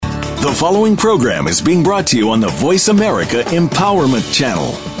The following program is being brought to you on the Voice America Empowerment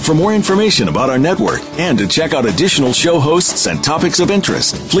Channel. For more information about our network and to check out additional show hosts and topics of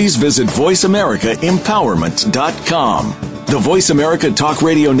interest, please visit voiceamericaempowerment.com. The Voice America Talk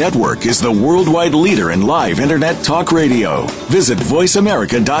Radio Network is the worldwide leader in live Internet talk radio. Visit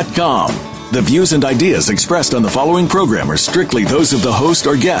voiceamerica.com. The views and ideas expressed on the following program are strictly those of the host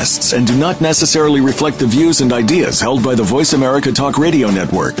or guests and do not necessarily reflect the views and ideas held by the Voice America Talk Radio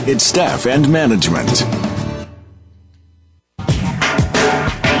Network, its staff, and management.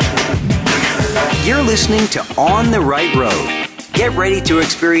 You're listening to On the Right Road. Get ready to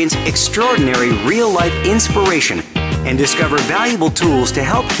experience extraordinary real-life inspiration and discover valuable tools to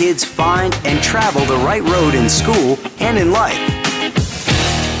help kids find and travel the right road in school and in life.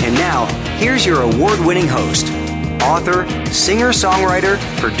 And now, here's your award-winning host, author, singer-songwriter,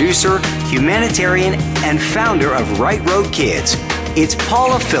 producer, humanitarian, and founder of Right Road Kids. It's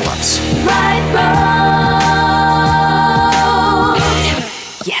Paula Phillips. Right Road.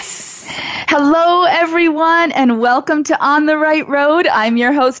 Yes. Hello, everyone, and welcome to On the Right Road. I'm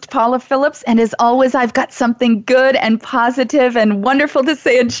your host, Paula Phillips, and as always, I've got something good and positive and wonderful to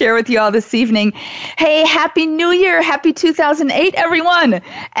say and share with you all this evening. Hey, Happy New Year! Happy 2008, everyone!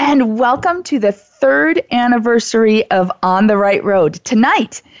 And welcome to the third anniversary of On the Right Road.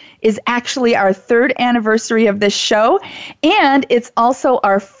 Tonight is actually our third anniversary of this show, and it's also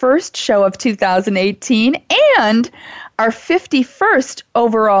our first show of 2018, and our 51st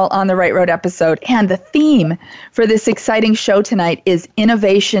overall On the Right Road episode. And the theme for this exciting show tonight is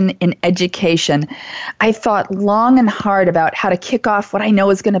innovation in education. I thought long and hard about how to kick off what I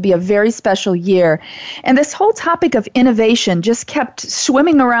know is going to be a very special year. And this whole topic of innovation just kept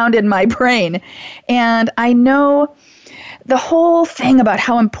swimming around in my brain. And I know the whole thing about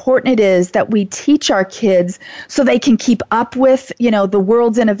how important it is that we teach our kids so they can keep up with, the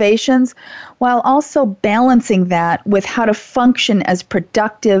world's innovations, while also balancing that with how to function as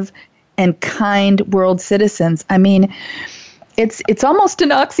productive and kind world citizens. I mean, it's almost an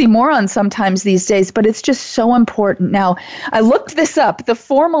oxymoron sometimes these days, but it's just so important. Now, I looked this up. The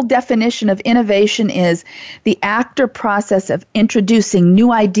formal definition of innovation is the act or process of introducing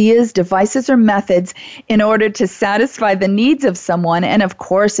new ideas, devices, or methods in order to satisfy the needs of someone. And of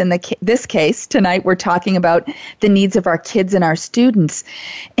course, in this case, tonight, we're talking about the needs of our kids and our students.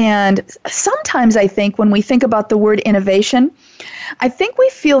 And sometimes I think when we think about the word innovation, I think we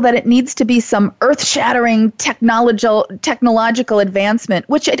feel that it needs to be some earth-shattering technological advancement,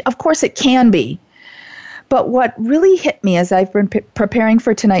 which of course it can be. But what really hit me as I've been preparing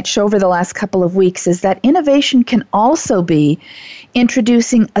for tonight's show over the last couple of weeks is that innovation can also be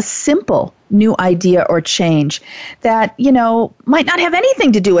introducing a simple new idea or change that, might not have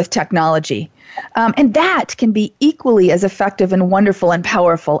anything to do with technology. And that can be equally as effective and wonderful and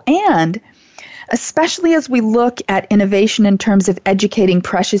powerful. And especially as we look at innovation in terms of educating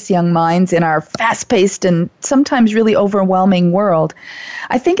precious young minds in our fast-paced and sometimes really overwhelming world,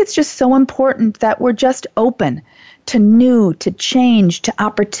 I think it's just so important that we're just open to new, to change, to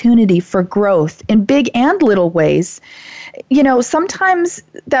opportunity for growth in big and little ways. Sometimes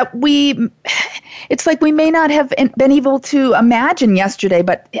that it's like we may not have been able to imagine yesterday,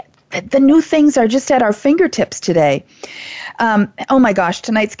 but the new things are just at our fingertips today. Oh my gosh,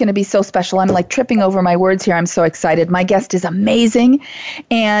 tonight's going to be so special. I'm like tripping over my words here. I'm so excited. My guest is amazing.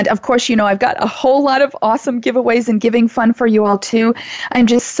 And of course, I've got a whole lot of awesome giveaways and giving fun for you all too. I'm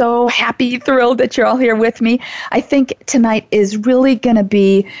just so happy, thrilled that you're all here with me. I think tonight is really going to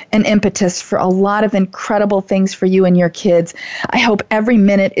be an impetus for a lot of incredible things for you and your kids. I hope every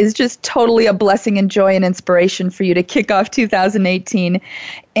minute is just totally a blessing and joy and inspiration for you to kick off 2018.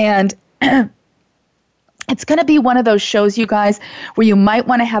 And it's going to be one of those shows, you guys, where you might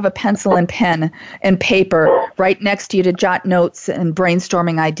want to have a pencil and pen and paper right next to you to jot notes and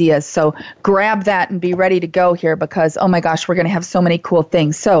brainstorming ideas. So grab that and be ready to go here because, oh my gosh, we're going to have so many cool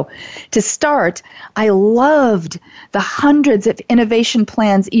things. So to start, I loved the hundreds of innovation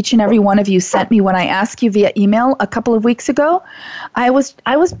plans each and every one of you sent me when I asked you via email a couple of weeks ago. I was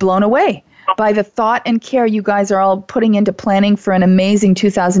blown away by the thought and care you guys are all putting into planning for an amazing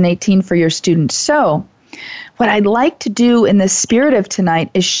 2018 for your students. So what I'd like to do in the spirit of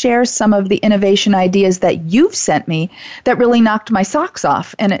tonight is share some of the innovation ideas that you've sent me that really knocked my socks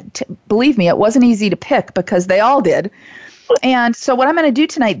off. And believe me, it wasn't easy to pick because they all did. And so what I'm going to do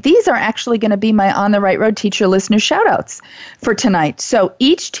tonight, these are actually going to be my On the Right Road teacher listener shout outs for tonight. So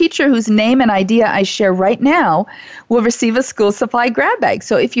each teacher whose name and idea I share right now will receive a school supply grab bag.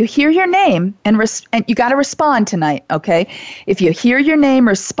 So if you hear your name, and you got to respond tonight, okay? If you hear your name,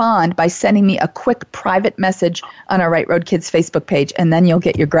 respond by sending me a quick private message on our Right Road Kids Facebook page, and then you'll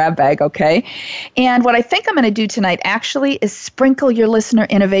get your grab bag, okay? And what I think I'm going to do tonight actually is sprinkle your listener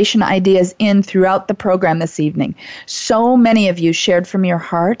innovation ideas in throughout the program this evening. So many of you shared from your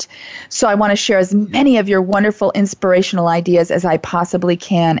heart, so I want to share as many of your wonderful inspirational ideas as I possibly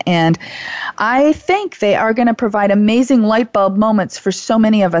can, and I think they are going to provide amazing light bulb moments for so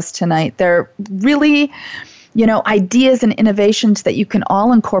many of us tonight. They're really, ideas and innovations that you can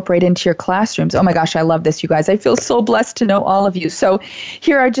all incorporate into your classrooms. Oh my gosh, I love this, you guys. I feel so blessed to know all of you. So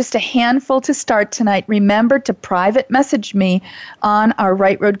here are just a handful to start tonight. Remember to private message me on our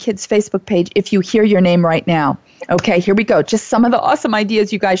Right Road Kids Facebook page if you hear your name right now. Okay, here we go. Just some of the awesome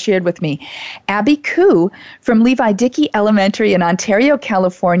ideas you guys shared with me. Abby Koo from Levi Dickey Elementary in Ontario,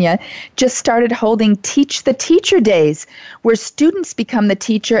 California, just started holding Teach the Teacher Days, where students become the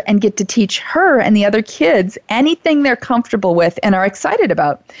teacher and get to teach her and the other kids anything they're comfortable with and are excited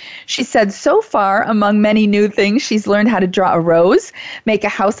about. She said so far, among many new things, she's learned how to draw a rose, make a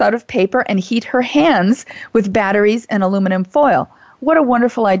house out of paper, and heat her hands with batteries and aluminum foil. What a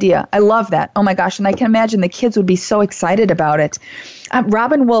wonderful idea. I love that. Oh my gosh. And I can imagine the kids would be so excited about it.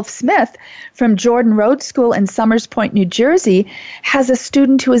 Robin Wolf Smith from Jordan Road School in Summers Point, New Jersey, has a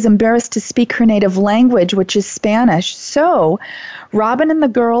student who is embarrassed to speak her native language, which is Spanish. So Robin and the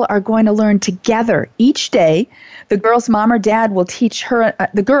girl are going to learn together each day. The girl's mom or dad will teach her,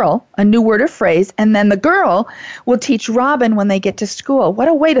 the girl, a new word or phrase, and then the girl will teach Robin when they get to school. What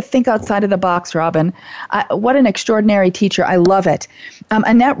a way to think outside of the box, Robin. What an extraordinary teacher. I love it.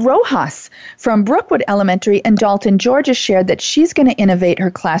 Annette Rojas from Brookwood Elementary in Dalton, Georgia, shared that she's going to innovate her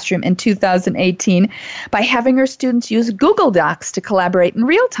classroom in 2018 by having her students use Google Docs to collaborate in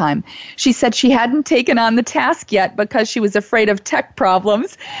real time. She said she hadn't taken on the task yet because she was afraid of tech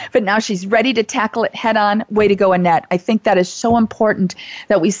problems, but now she's ready to tackle it head on. Way to go, Annette. I think that is so important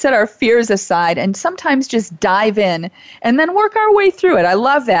that we set our fears aside and sometimes just dive in and then work our way through it. I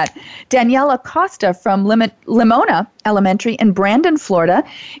love that. Daniela Costa from Limona Elementary in Brandon, Florida,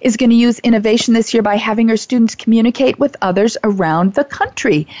 is going to use innovation this year by having her students communicate with others around the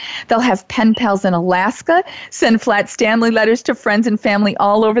country. They'll have pen pals in Alaska, send flat Stanley letters to friends and family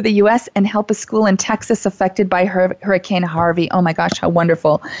all over the U.S., and help a school in Texas affected by Hurricane Harvey. Oh my gosh, how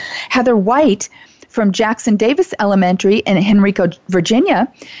wonderful. Heather White from Jackson Davis Elementary in Henrico,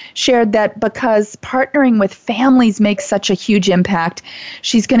 Virginia, shared that because partnering with families makes such a huge impact,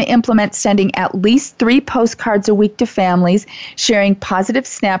 she's going to implement sending at least 3 postcards a week to families, sharing positive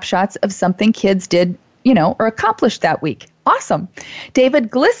snapshots of something kids did, or accomplished that week. Awesome. David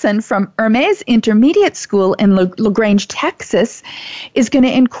Glisson from Hermes Intermediate School in LaGrange, Texas, is going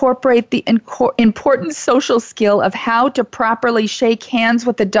to incorporate the important social skill of how to properly shake hands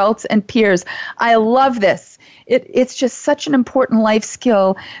with adults and peers. I love this. It's just such an important life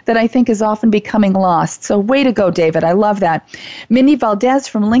skill that I think is often becoming lost. So way to go, David. I love that. Mindy Valdez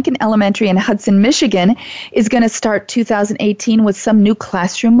from Lincoln Elementary in Hudson, Michigan, is going to start 2018 with some new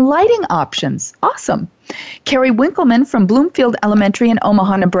classroom lighting options. Awesome. Carrie Winkleman from Bloomfield Elementary in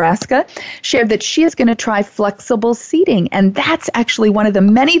Omaha, Nebraska, shared that she is going to try flexible seating, and that's actually one of the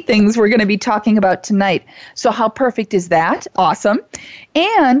many things we're going to be talking about tonight. So how perfect is that? Awesome.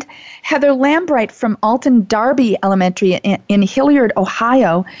 And Heather Lambright from Alton Darby Elementary in Hilliard,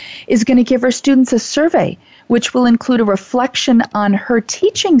 Ohio, is going to give her students a survey, which will include a reflection on her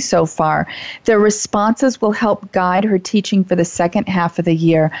teaching so far. Their responses will help guide her teaching for the second half of the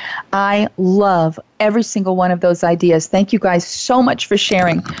year. I love every single one of those ideas. Thank you guys so much for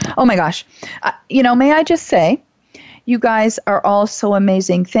sharing. Oh my gosh. May I just say, you guys are all so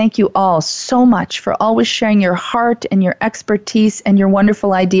amazing. Thank you all so much for always sharing your heart and your expertise and your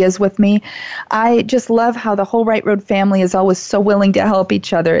wonderful ideas with me. I just love how the whole Right Road family is always so willing to help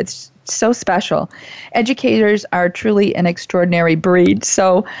each other. It's so special. Educators are truly an extraordinary breed.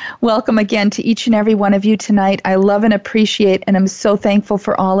 So welcome again to each and every one of you tonight. I love and appreciate, and I'm so thankful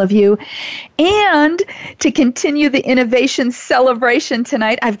for all of you. And to continue the innovation celebration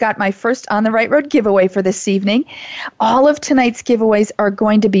tonight, I've got my first On the Right Road giveaway for this evening. All of tonight's giveaways are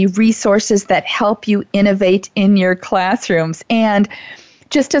going to be resources that help you innovate in your classrooms. And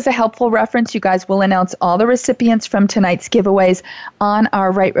Just as a helpful reference, you guys will announce all the recipients from tonight's giveaways on our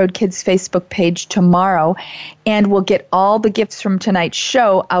Right Road Kids Facebook page tomorrow, and we'll get all the gifts from tonight's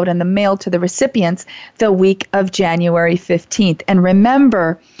show out in the mail to the recipients the week of January 15th. And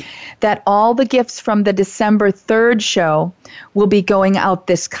remember that all the gifts from the December 3rd show will be going out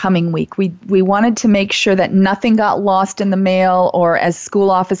this coming week. We wanted to make sure that nothing got lost in the mail or as school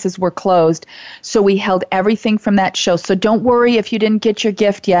offices were closed, so we held everything from that show. So don't worry if you didn't get your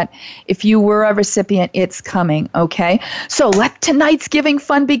gift yet. If you were a recipient, it's coming, okay? So let tonight's giving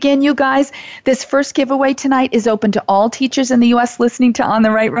fun begin, you guys. This first giveaway tonight is open to all teachers in the U.S. listening to On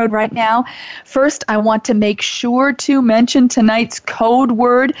the Right Road right now. First, I want to make sure to mention tonight's code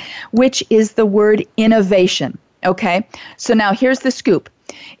word, which is the word innovation. Okay, so now here's the scoop.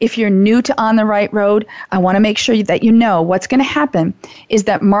 If you're new to On the Right Road, I want to make sure that you know what's going to happen is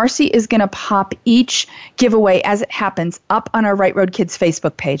that Marcy is going to pop each giveaway as it happens up on our Right Road Kids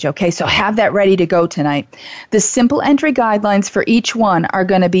Facebook page, okay? So have that ready to go tonight. The simple entry guidelines for each one are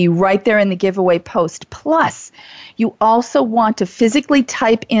going to be right there in the giveaway post. Plus, you also want to physically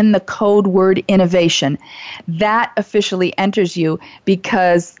type in the code word innovation. That officially enters you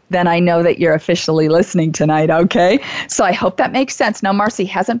because then I know that you're officially listening tonight, okay? So I hope that makes sense. Now, Marcy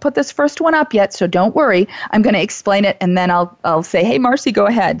hasn't put this first one up yet, so don't worry. I'm going to explain it, and then I'll say, hey, Marcy, go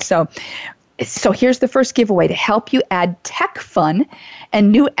ahead. So here's the first giveaway. To help you add tech fun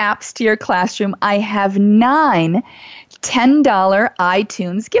and new apps to your classroom, I have 9 $10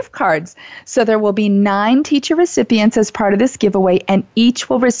 iTunes gift cards. So there will be 9 teacher recipients as part of this giveaway, and each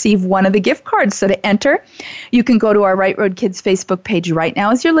will receive one of the gift cards. So to enter, you can go to our Right Road Kids Facebook page right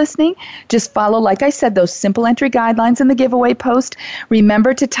now as you're listening. Just follow, like I said, those simple entry guidelines in the giveaway post.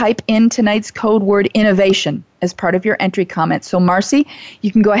 Remember to type in tonight's code word innovation as part of your entry comment. So Marcy,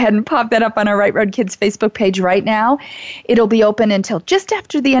 you can go ahead and pop that up on our Right Road Kids Facebook page right now. It'll be open until just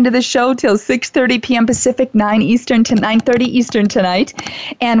after the end of the show, till 6:30 p.m. Pacific, 9 Eastern to 9:30 Eastern tonight.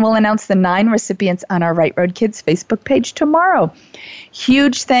 And we'll announce the 9 recipients on our Right Road Kids Facebook page tomorrow.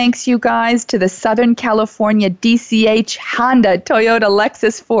 Huge thanks, you guys, to the Southern California DCH, Honda, Toyota,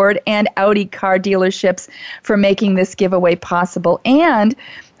 Lexus, Ford, and Audi car dealerships for making this giveaway possible. And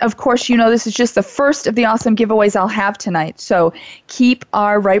of course, you know this is just the first of the awesome giveaways I'll have tonight. So keep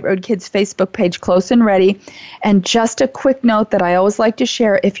our Right Road Kids Facebook page close and ready. And just a quick note that I always like to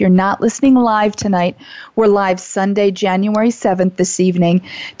share, if you're not listening live tonight, we're live Sunday, January 7th this evening.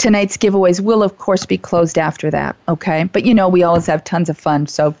 Tonight's giveaways will, of course, be closed after that, okay? But you know we always have tons of fun,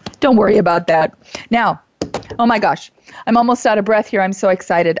 so don't worry about that. Now, oh my gosh, I'm almost out of breath here. I'm so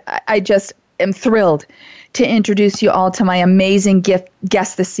excited. I just am thrilled to introduce you all to my amazing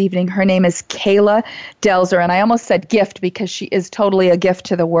guest this evening. Her name is Kayla Delzer, and I almost said gift because she is totally a gift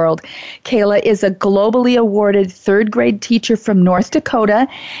to the world. Kayla is a globally awarded 3rd grade teacher from North Dakota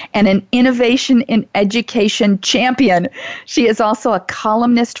and an innovation in education champion. She is also a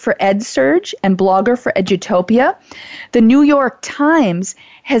columnist for EdSurge and blogger for Edutopia. The New York Times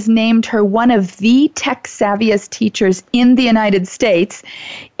has named her one of the tech-savviest teachers in the United States.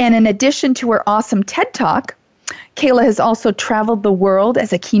 And in addition to her awesome TED Talk, Kayla has also traveled the world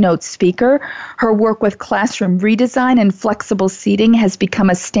as a keynote speaker. Her work with classroom redesign and flexible seating has become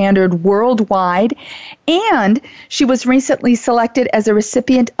a standard worldwide. And she was recently selected as a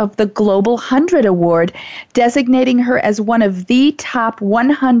recipient of the Global 100 Award, designating her as one of the top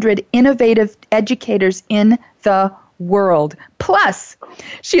 100 innovative educators in the world. Plus,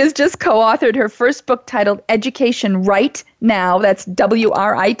 she has just co-authored her first book titled Education Right Now. That's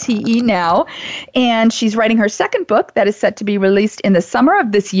WRITE now. And she's writing her second book that is set to be released in the summer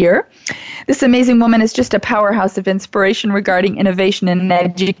of this year. This amazing woman is just a powerhouse of inspiration regarding innovation in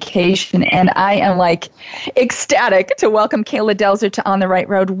education. And I am like ecstatic to welcome Kayla Delzer to On the Right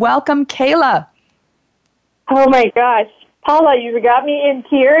Road. Welcome, Kayla. Oh my gosh. Paula, you got me in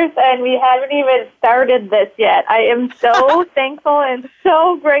tears, and we haven't even started this yet. I am so thankful and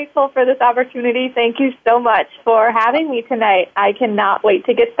so grateful for this opportunity. Thank you so much for having me tonight. I cannot wait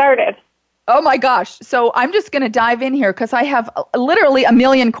to get started. Oh my gosh. So I'm just going to dive in here because I have literally a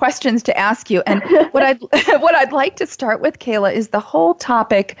million questions to ask you. And what I'd like to start with, Kayla, is the whole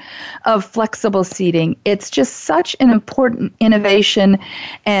topic of flexible seating. It's just such an important innovation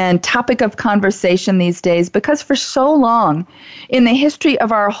and topic of conversation these days because for so long in the history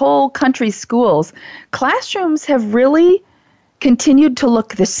of our whole country's schools, classrooms have really continued to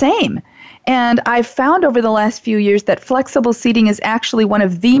look the same. And I've found over the last few years that flexible seating is actually one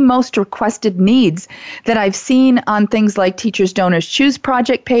of the most requested needs that I've seen on things like Teachers Donors Choose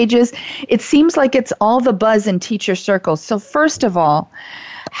project pages. It seems like it's all the buzz in teacher circles. So first of all,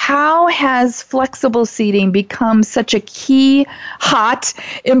 How has flexible seating become such a key, hot,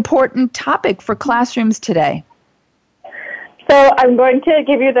 important topic for classrooms today? So I'm going to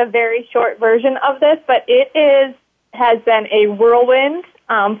give you the very short version of this, but has been a whirlwind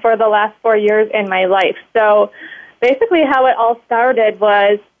for the last 4 years in my life. So basically how it all started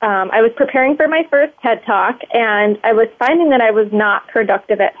was I was preparing for my first TED Talk, and I was finding that I was not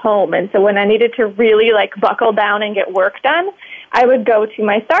productive at home. And so when I needed to really buckle down and get work done, I would go to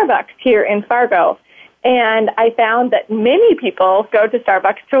my Starbucks here in Fargo. And I found that many people go to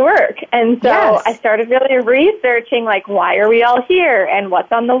Starbucks to work. And so I started really researching, why are we all here, and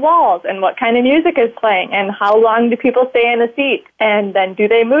what's on the walls, and what kind of music is playing, and how long do people stay in a seat, and then do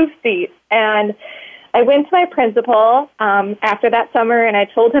they move seats. And I went to my principal after that summer, and I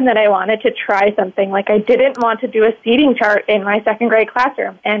told him that I wanted to try something. I didn't want to do a seating chart in my second grade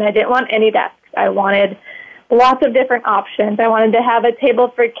classroom, and I didn't want any desks. I wanted lots of different options. I wanted to have a table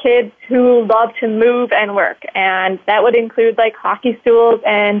for kids who love to move and work, and that would include hockey stools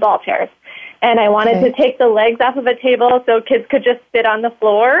and ball chairs. And I wanted to take the legs off of a table so kids could just sit on the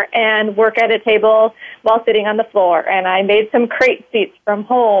floor and work at a table while sitting on the floor. And I made some crate seats from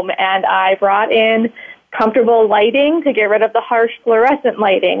home, and I brought in comfortable lighting to get rid of the harsh fluorescent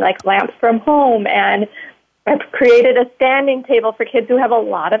lighting, like lamps from home, and I've created a standing table for kids who have a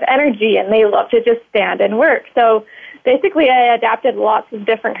lot of energy and they love to just stand and work. So basically I adapted lots of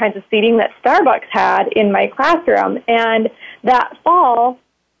different kinds of seating that Starbucks had in my classroom. And that fall,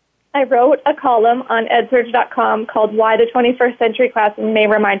 I wrote a column on edsurge.com called Why the 21st Century Classroom May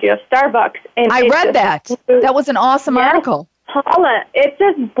Remind You of Starbucks. And I read that. That was an awesome article. Paula, it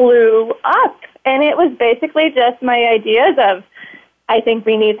just blew up. And it was basically just my ideas of, I think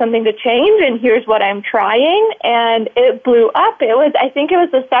we need something to change, and here's what I'm trying. And it blew up. I think it was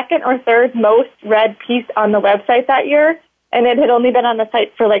the second or third most read piece on the website that year, and it had only been on the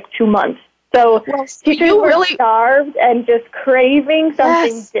site for 2 months. So teachers were starved and just craving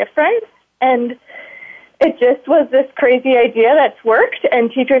something different. And it just was this crazy idea that's worked,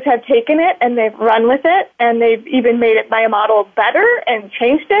 and teachers have taken it and they've run with it, and they've even made it my model better and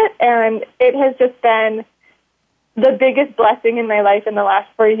changed it. And it has just been the biggest blessing in my life in the last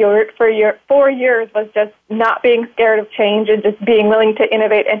 4 years was just not being scared of change and just being willing to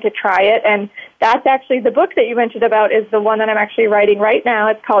innovate and to try it. And that's actually the book that you mentioned about is the one that I'm actually writing right now.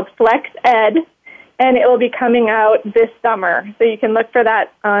 It's called Flex Ed, and it will be coming out this summer. So you can look for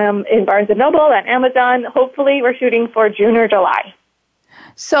that in Barnes & Noble and Amazon. Hopefully we're shooting for June or July.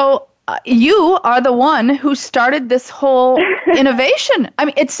 So you are the one who started this whole innovation. I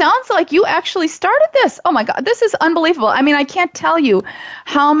mean, it sounds like you actually started this. Oh my God, this is unbelievable. I mean, I can't tell you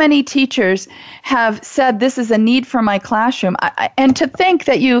how many teachers have said this is a need for my classroom. And to think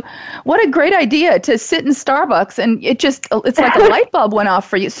that what a great idea to sit in Starbucks and it's like a light bulb went off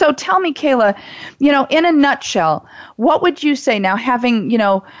for you. So tell me, Kayla, in a nutshell, what would you say now, having,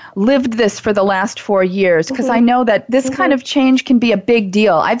 lived this for the last 4 years? Because I know that this kind of change can be a big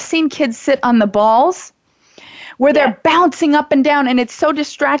deal. I've seen kids sit on the balls where they're bouncing up and down, and it's so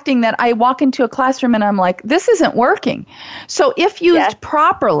distracting that I walk into a classroom and I'm like, this isn't working. So if used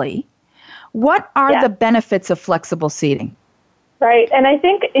properly, what are the benefits of flexible seating? Right, and I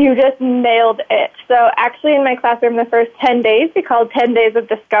think you just nailed it. So actually in my classroom, the first 10 days, we called 10 days of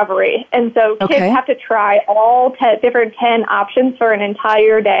discovery. And so kids have to try all different 10 options for an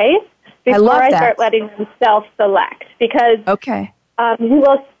entire day before I start letting them self-select. Because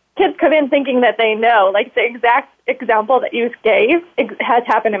kids come in thinking that they know. Like the exact example that you gave has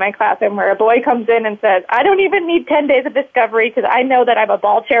happened in my classroom where a boy comes in and says, I don't even need 10 days of discovery because I know that I'm a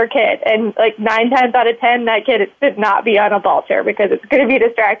ball chair kid. And 9 times out of 10, that kid should not be on a ball chair because it's going to be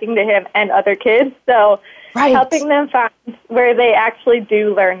distracting to him and other kids. So helping them find where they actually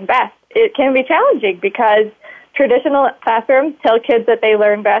do learn best. It can be challenging because traditional classrooms tell kids that they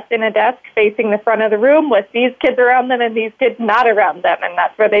learn best in a desk facing the front of the room with these kids around them and these kids not around them, and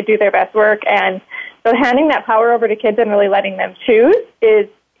that's where they do their best work. And so handing that power over to kids and really letting them choose is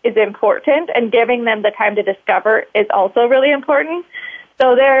important, and giving them the time to discover is also really important.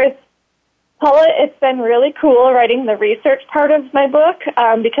 So Paula, it's been really cool writing the research part of my book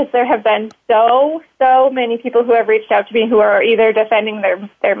because there have been so many people who have reached out to me who are either defending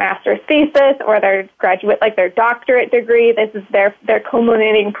their master's thesis or their their doctorate degree. This is their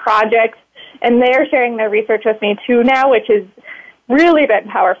culminating project, and they're sharing their research with me too now, which has really been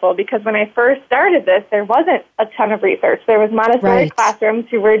powerful because when I first started this, there wasn't a ton of research. There was Montessori classrooms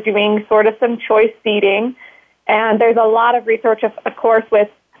who were doing sort of some choice seating, and there's a lot of research, of course, with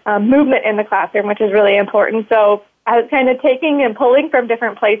movement in the classroom, which is really important. So I was kind of taking and pulling from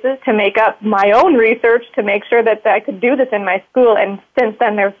different places to make up my own research to make sure that I could do this in my school. And since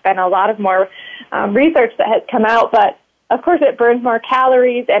then, there's been a lot of more research that has come out. But, of course, it burns more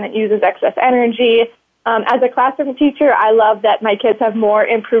calories and it uses excess energy. As a classroom teacher, I love that my kids have more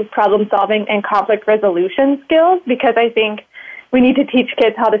improved problem-solving and conflict resolution skills, because I think we need to teach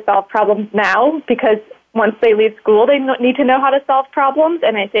kids how to solve problems now, because once they leave school, they need to know how to solve problems.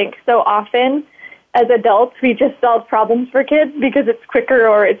 And I think so often as adults, we just solve problems for kids because it's quicker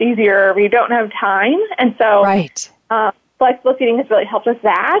or it's easier or we don't have time. And so flexible seating has really helped with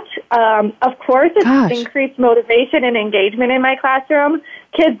that. Of course, it's increased motivation and engagement in my classroom.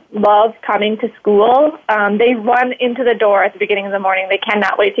 Kids love coming to school. They run into the door at the beginning of the morning. They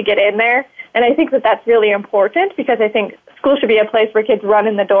cannot wait to get in there. And I think that that's really important, because I think school should be a place where kids run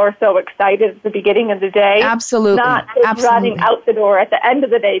in the door so excited at the beginning of the day. Absolutely. Not just running out the door at the end of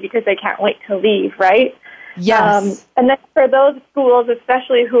the day because they can't wait to leave, right? Yes. And then for those schools,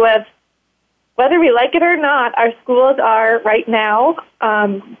 especially who have, whether we like it or not, our schools are right now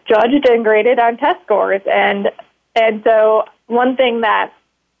judged and graded on test scores. And so one thing that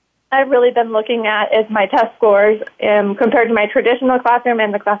I've really been looking at is my test scores compared to my traditional classroom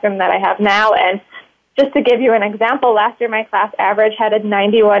and the classroom that I have now. And just to give you an example, last year my class average had a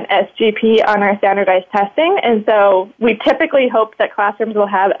 91 SGP on our standardized testing. And so we typically hope that classrooms will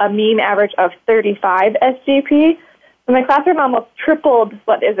have a mean average of 35 SGP. And my classroom almost tripled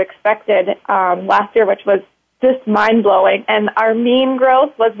what is expected last year, which was just mind-blowing. And our mean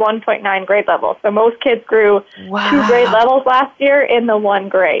growth was 1.9 grade levels. So most kids grew 2 grade levels last year in the 1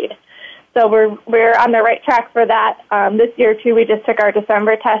 grade. So we're on the right track for that. This year, too, we just took our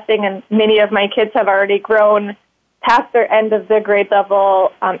December testing, and many of my kids have already grown past their end of the grade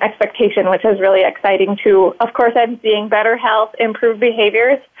level expectation, which is really exciting, too. Of course, I'm seeing better health, improved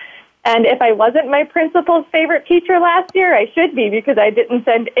behaviors. And if I wasn't my principal's favorite teacher last year, I should be, because I didn't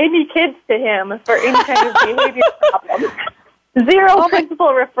send any kids to him for any kind of behavior problem. Zero principal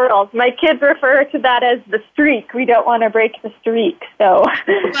referrals. My kids refer to that as the streak. We don't want to break the streak. So,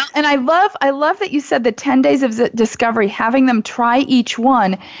 well, and I love that you said the 10 days of discovery, having them try each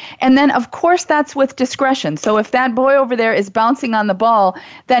one, and then of course that's with discretion. So if that boy over there is bouncing on the ball,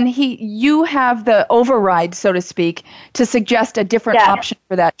 then you have the override, so to speak, to suggest a different option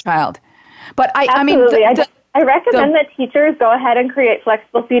for that child. But I mean, I recommend that teachers go ahead and create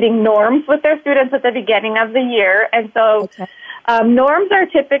flexible seating norms with their students at the beginning of the year. And so norms are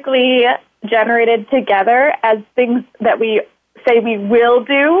typically generated together as things that we say we will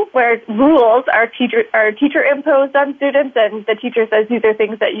do, whereas rules are teacher imposed on students, and the teacher says these are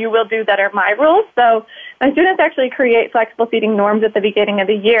things that you will do that are my rules. So my students actually create flexible seating norms at the beginning of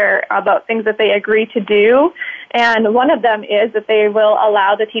the year about things that they agree to do. And one of them is that they will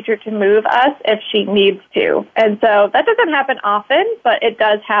allow the teacher to move us if she needs to. And so that doesn't happen often, but it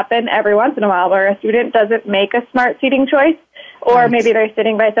does happen every once in a while where a student doesn't make a smart seating choice, or maybe they're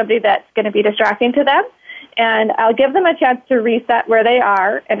sitting by somebody that's going to be distracting to them. And I'll give them a chance to reset where they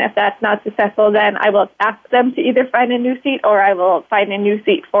are. And if that's not successful, then I will ask them to either find a new seat or I will find a new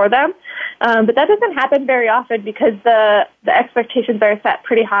seat for them. But that doesn't happen very often because the expectations are set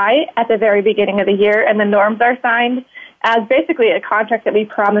pretty high at the very beginning of the year, and the norms are signed as basically a contract that we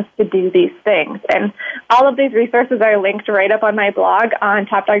promise to do these things. And all of these resources are linked right up on my blog on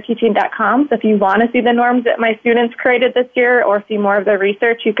topdogteaching.com. So if you want to see the norms that my students created this year or see more of the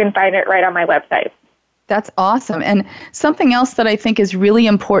research, you can find it right on my website. That's awesome. And something else that I think is really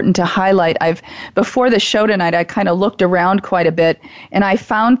important to highlight, before the show tonight, I kind of looked around quite a bit, and I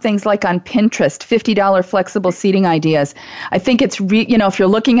found things like on Pinterest, $50 flexible seating ideas. I think it's, if you're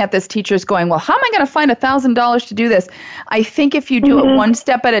looking at this, teachers going, well, how am I going to find $1,000 to do this? I think if you do it one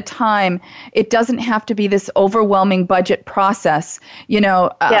step at a time, it doesn't have to be this overwhelming budget process.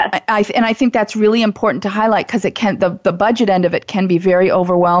 I think that's really important to highlight, because it can, the budget end of it can be very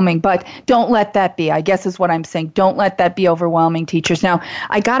overwhelming, but don't let that be, I guess is what I'm saying. Don't let that be overwhelming, teachers. Now,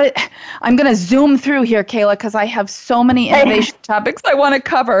 I'm going to zoom through here, Kayla, because I have so many innovation topics I want to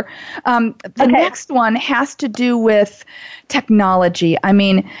cover. The next one has to do with technology. I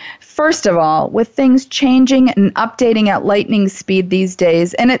mean, first of all, with things changing and updating at lightning speed these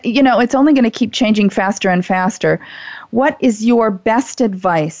days, and it's only going to keep changing faster and faster, what is your best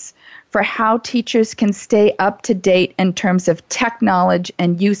advice for how teachers can stay up to date in terms of tech knowledge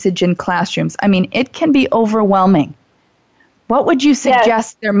and usage in classrooms? I mean, it can be overwhelming. What would you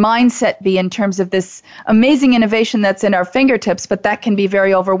suggest their mindset be in terms of this amazing innovation that's in our fingertips, but that can be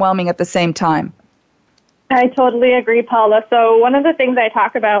very overwhelming at the same time? I totally agree, Paula. So one of the things I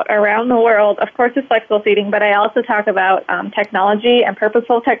talk about around the world, of course, is flexible seating, but I also talk about technology and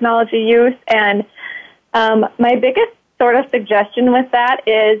purposeful technology use. And My biggest sort of suggestion with that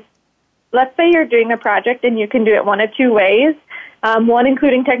is, let's say you're doing a project and you can do it one of two ways, one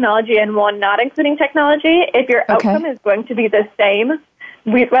including technology and one not including technology. If your outcome is going to be the same,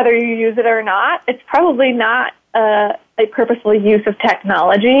 whether you use it or not, it's probably not a purposeful use of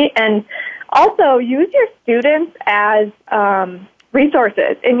technology. And also use your students as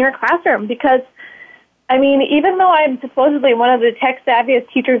resources in your classroom because, I mean, even though I'm supposedly one of the tech-savviest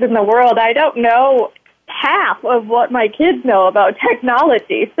teachers in the world, I don't know half of what my kids know about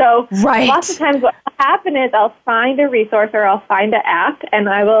technology. So lots of times what will happen is I'll find a resource or I'll find an app and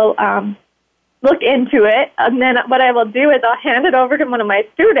I will look into it. And then what I will do is I'll hand it over to one of my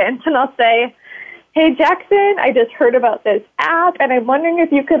students and I'll say, hey, Jackson, I just heard about this app, and I'm wondering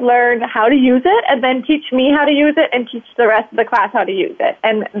if you could learn how to use it and then teach me how to use it and teach the rest of the class how to use it.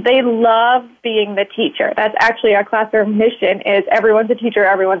 And they love being the teacher. That's actually our classroom mission is everyone's a teacher,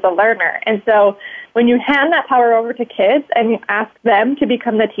 everyone's a learner. And so when you hand that power over to kids and you ask them to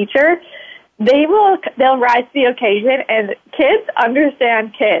become the teacher, they'll rise to the occasion, and kids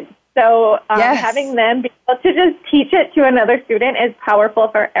understand kids. So having them be able to just teach it to another student is powerful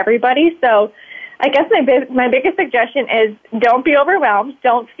for everybody. So I guess my biggest suggestion is don't be overwhelmed.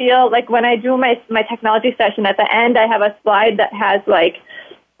 Don't feel like when I do my technology session at the end, I have a slide that has like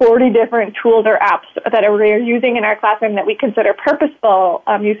 40 different tools or apps that we're using in our classroom that we consider purposeful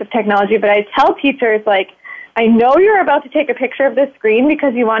use of technology. But I tell teachers, like, I know you're about to take a picture of this screen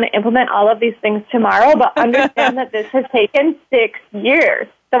because you want to implement all of these things tomorrow, but understand that this has taken 6 years.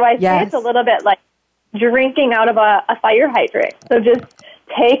 So I say it's a little bit like drinking out of a fire hydrant. So just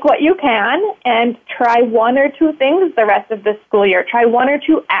take what you can and try one or two things the rest of the school year. Try one or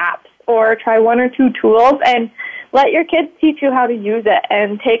two apps or try one or two tools and let your kids teach you how to use it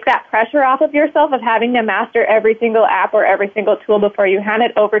and take that pressure off of yourself of having to master every single app or every single tool before you hand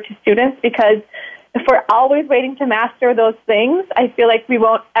it over to students, because if we're always waiting to master those things, I feel like we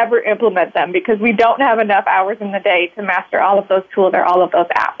won't ever implement them because we don't have enough hours in the day to master all of those tools or all of those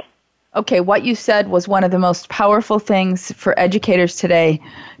apps. Okay, what you said was one of the most powerful things for educators today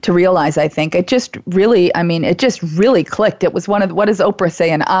to realize, I think. It just really clicked. It was one of the, what does Oprah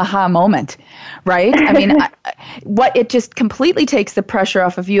say, an aha moment, right? I mean, it just completely takes the pressure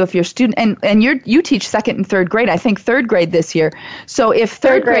off of you if your student, and you teach second and third grade, I think third grade this year. So if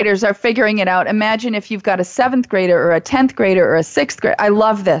third graders are figuring it out, imagine if you've got a seventh grader or a 10th grader or a sixth grader. I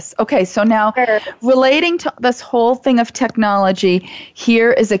love this. Okay, so now relating to this whole thing of technology,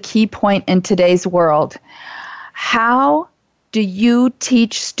 here is a key point in today's world. How do you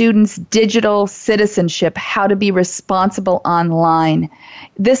teach students digital citizenship, how to be responsible online?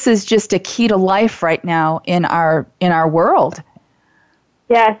 This is just a key to life right now in our world.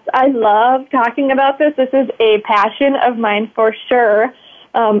 Yes, I love talking about this. This is a passion of mine for sure.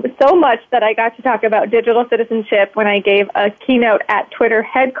 So much that I got to talk about digital citizenship when I gave a keynote at Twitter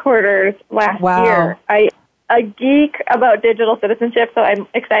headquarters last year. I'm a geek about digital citizenship, so I'm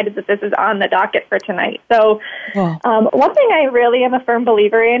excited that this is on the docket for tonight. So one thing I really am a firm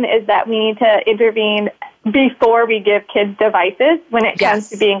believer in is that we need to intervene before we give kids devices when it comes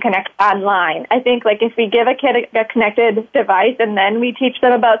to being connected online. I think like if we give a kid a connected device and then we teach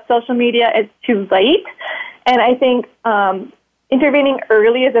them about social media, it's too late. And I think intervening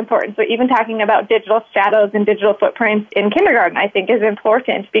early is important. So even talking about digital shadows and digital footprints in kindergarten, I think is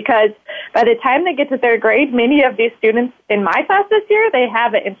important because by the time they get to third grade, many of these students in my class this year, they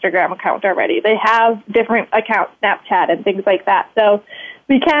have an Instagram account already. They have different accounts, Snapchat and things like that. So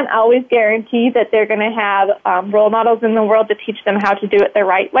we can't always guarantee that they're going to have role models in the world to teach them how to do it the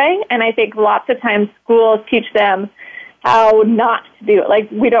right way. And I think lots of times schools teach them how not to do it. Like,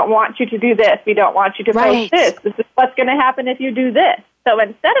 we don't want you to do this. We don't want you to post this. This is what's going to happen if you do this. So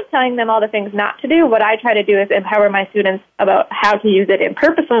instead of telling them all the things not to do, what I try to do is empower my students about how to use it in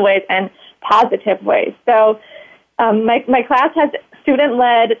purposeful ways and positive ways. So my class has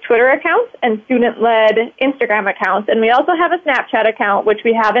student-led Twitter accounts and student-led Instagram accounts. And we also have a Snapchat account, which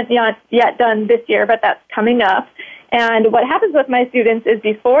we haven't yet done this year, but that's coming up. And what happens with my students is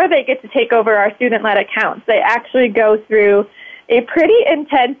before they get to take over our student-led accounts, they actually go through a pretty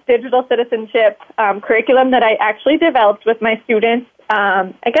intense digital citizenship curriculum that I actually developed with my students.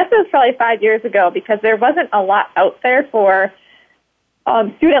 I guess it was probably 5 years ago because there wasn't a lot out there for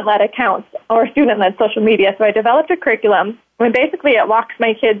student-led accounts or student-led social media. So I developed a curriculum when basically it walks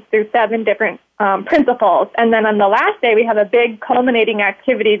my kids through 7 different principles. And then on the last day, we have a big culminating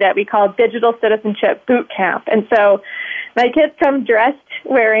activity that we call Digital Citizenship Boot Camp. And so my kids come dressed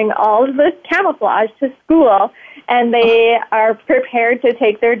wearing all of this camouflage to school, and they are prepared to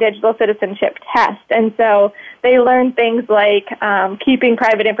take their digital citizenship test. And so they learn things like keeping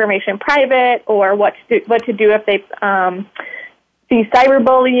private information private, or what to do if they see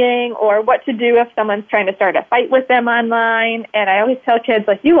cyberbullying, or what to do if someone's trying to start a fight with them online. And I always tell kids,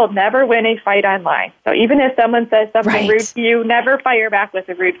 like, you will never win a fight online. So even if someone says something rude to you, never fire back with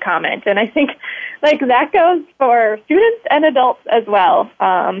a rude comment. And I think, like, that goes for students and adults as well.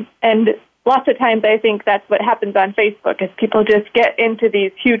 And lots of times I think that's what happens on Facebook, is people just get into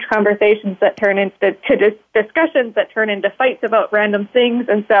these huge conversations that turn into discussions that turn into fights about random things.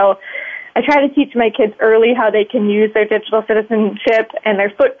 And so I try to teach my kids early how they can use their digital citizenship and their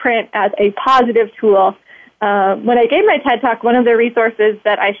footprint as a positive tool. When I gave my TED Talk, one of the resources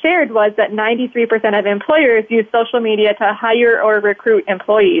that I shared was that 93% of employers use social media to hire or recruit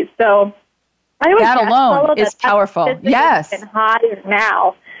employees. So I always that alone is powerful. Yes. And hire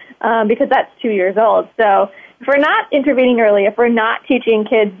now, because that's 2 years old. So if we're not intervening early, if we're not teaching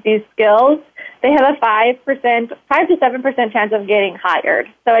kids these skills, they have a 5 to 7% chance of getting hired.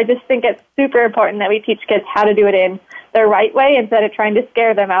 So I just think it's super important that we teach kids how to do it in the right way, instead of trying to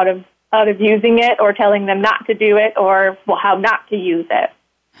scare them out of using it, or telling them not to do it, or how not to use it.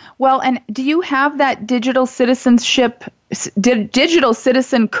 Well, and do you have that digital citizen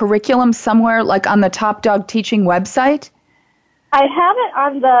curriculum somewhere, like on the Top Dog Teaching website? I have it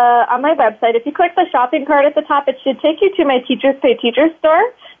on my website. If you click the shopping cart at the top, it should take you to my Teachers Pay Teachers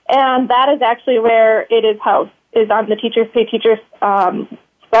store. And that is actually where it is housed, is on the Teachers Pay Teachers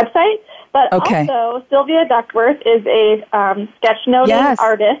website. But also, Sylvia Duckworth is a sketchnoting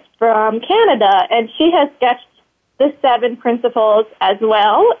artist from Canada, and she has sketched the 7 principles as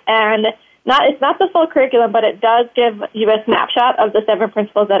well. And it's not the full curriculum, but it does give you a snapshot of the 7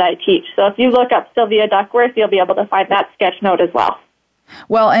 principles that I teach. So if you look up Sylvia Duckworth, you'll be able to find that sketch note as well.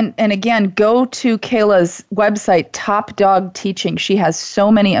 Well, and again, go to Kayla's website, Top Dog Teaching. She has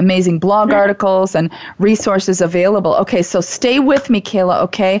so many amazing blog articles and resources available. Okay, so stay with me, Kayla,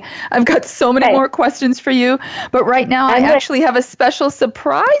 okay? I've got so many more questions for you, but right now I actually have a special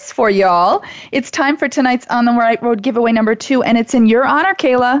surprise for y'all. It's time for tonight's On the Right Road giveaway number 2, and it's in your honor,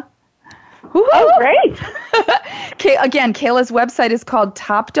 Kayla. Woo-hoo! Oh, great. Again, Kayla's website is called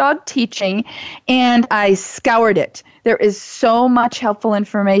Top Dog Teaching, and I scoured it. There is so much helpful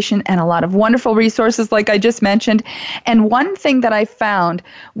information and a lot of wonderful resources, like I just mentioned. And one thing that I found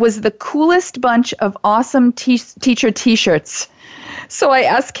was the coolest bunch of awesome teacher T-shirts. So I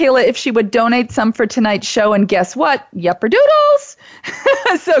asked Kayla if she would donate some for tonight's show, and guess what? Yupperdoodles!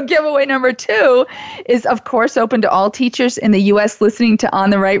 So giveaway number 2 is, of course, open to all teachers in the U.S. listening to On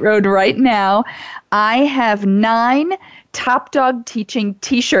the Right Road right now. I have 9 Top Dog Teaching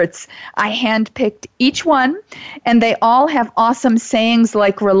T-shirts. I handpicked each one, and they all have awesome sayings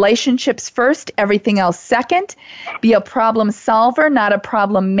like relationships first, everything else second, be a problem solver, not a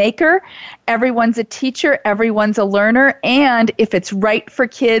problem maker, everyone's a teacher, everyone's a learner, and if it's right for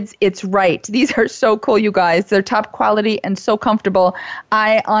kids, it's right. These are so cool, you guys. They're top quality and so comfortable.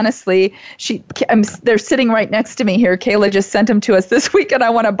 I honestly, they're sitting right next to me here. Kayla just sent them to us this week, and I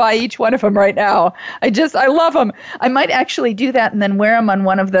want to buy each one of them right now. I love them. I might actually do that and then wear them on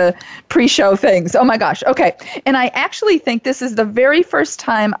one of the pre-show things. Oh my gosh. Okay. And I actually think this is the very first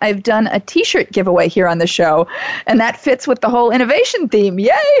time I've done a t-shirt giveaway here on the show. And that fits with the whole innovation theme.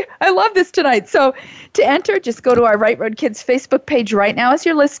 Yay. I love this tonight. So to enter, just go to our Right Road Kids Facebook page right now as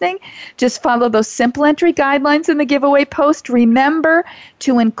you're listening. Just follow those simple entry guidelines in the giveaway post. Remember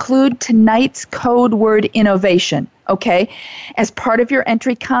to include tonight's code word innovation. Okay, as part of your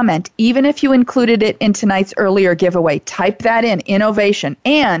entry comment, even if you included it in tonight's earlier giveaway, type that in, innovation.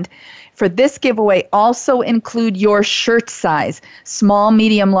 And for this giveaway, also include your shirt size, small,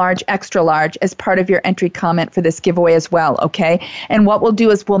 medium, large, extra large, as part of your entry comment for this giveaway as well, okay? And what we'll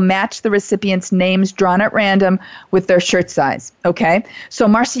do is we'll match the recipients' names drawn at random with their shirt size, okay? So,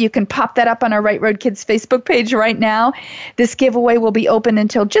 Marcy, you can pop that up on our Right Road Kids Facebook page right now. This giveaway will be open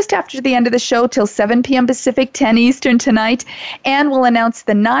until just after the end of the show, till 7 p.m. Pacific, 10 Eastern tonight, and we'll announce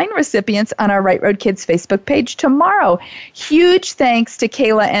the 9 recipients on our Right Road Kids Facebook page tomorrow. Huge thanks to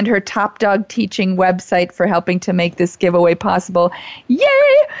Kayla and her Top Top Dog Teaching website for helping to make this giveaway possible. Yay!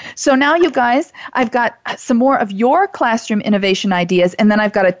 So now, you guys, I've got some more of your classroom innovation ideas, and then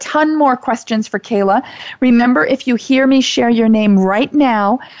I've got a ton more questions for Kayla. Remember, if you hear me share your name right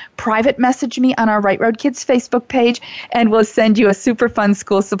now, private message me on our Right Road Kids Facebook page, and we'll send you a super fun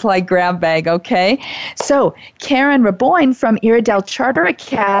school supply grab bag, okay? So, Karen Raboyne from Iredell Charter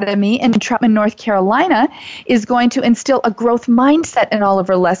Academy in Trutman, North Carolina, is going to instill a growth mindset in all of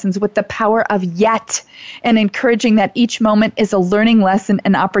her lessons with the power of yet, and encouraging that each moment is a learning lesson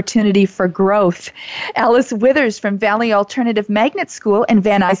and opportunity for growth. Alice Withers from Valley Alternative Magnet School in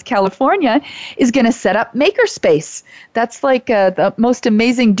Van Nuys, California, is going to set up Makerspace. That's like the most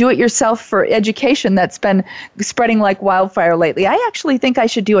amazing do-it-yourself for education that's been spreading like wildfire lately. I actually think I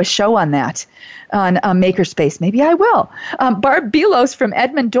should do a show on that, on Makerspace. Maybe I will. Barb Belos from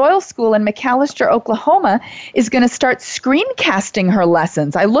Edmund Doyle School in McAllister, Oklahoma, is going to start screencasting her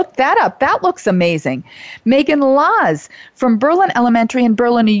lessons. I looked that up. That looks amazing. Megan Laws from Berlin Elementary in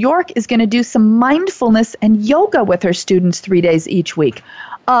Berlin, New York, is going to do some mindfulness and yoga with her students 3 days each week.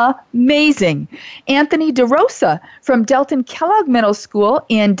 Amazing. Anthony DeRosa from Delton Kellogg Middle School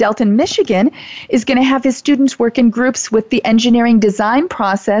in Delton, Michigan, is going to have his students work in groups with the engineering design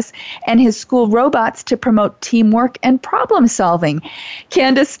process and his school robots to promote teamwork and problem solving.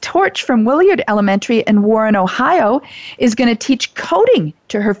 Candace Torch from Willard Elementary in Warren, Ohio, is going to teach coding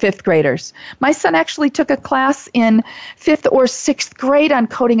to her fifth graders. My son actually took a class in fifth or sixth grade on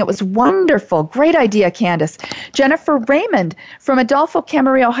coding. It was wonderful. Great idea, Candace. Jennifer Raymond from Adolfo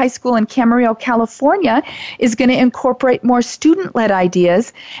Camarillo High School in Camarillo, California, is going to incorporate more student-led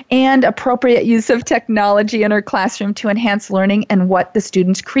ideas and appropriate use of technology in her classroom to enhance learning and what the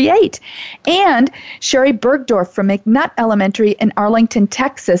students create. And Sherry Bergdorf from McNutt Elementary in Arlington,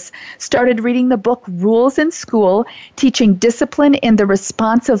 Texas, started reading the book Rules in School, Teaching Discipline in the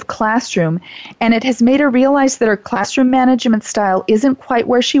Responsive Classroom, and it has made her realize that her classroom management style isn't quite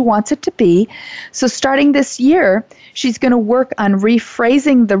where she wants it to be. So starting this year, she's going to work on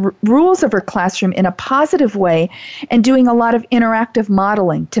rephrasing the rules of her classroom in a positive way and doing a lot of interactive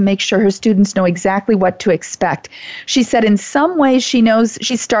modeling to make sure her students know exactly what to expect. She said in some ways she knows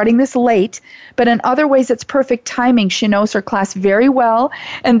she's starting this late, but in other ways it's perfect timing. She knows her class very well,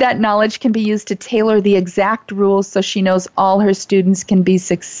 and that knowledge can be used to tailor the exact rules so she knows all her students can be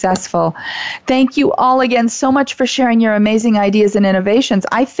successful. Thank you all again so much for sharing your amazing ideas and innovations.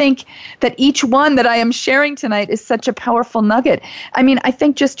 I think that each one that I am sharing tonight is such a powerful nugget. I mean, I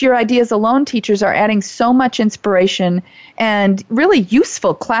think just your ideas alone, teachers, are adding so much inspiration and really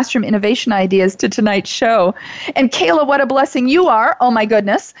useful classroom innovation ideas to tonight's show. And Kayla, what a blessing you are. Oh my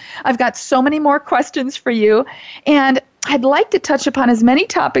goodness. I've got so many more questions for you. And I'd like to touch upon as many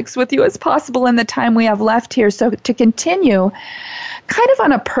topics with you as possible in the time we have left here. So to continue, kind of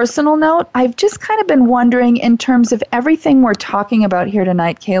on a personal note, I've just kind of been wondering, in terms of everything we're talking about here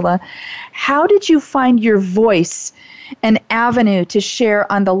tonight, Kayla, how did you find your voice an avenue to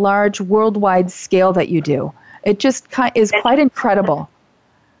share on the large worldwide scale that you do? It just is quite incredible.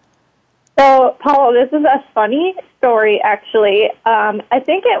 So, Paula, this is a funny story, actually. I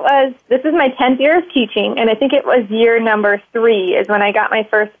think this is my 10th year of teaching, and I think it was year number 3 is when I got my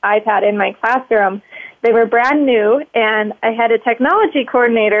first iPad in my classroom. They were brand new, and I had a technology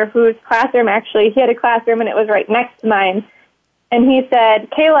coordinator whose classroom, actually, he had a classroom, and it was right next to mine. And he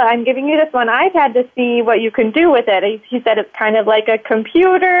said, Kayla, I'm giving you this one iPad to see what you can do with it. He said it's kind of like a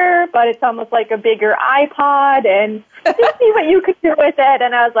computer, but it's almost like a bigger iPod, and just see what you could do with it.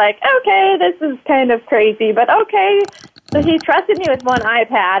 And I was like, okay, this is kind of crazy, but okay. So he trusted me with one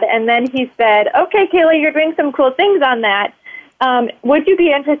iPad, and then he said, okay, Kayla, you're doing some cool things on that. Would you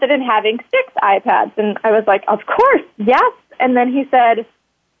be interested in having 6 iPads? And I was like, of course, yes. And then he said,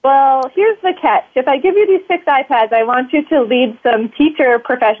 well, here's the catch. If I give you these 6 iPads, I want you to lead some teacher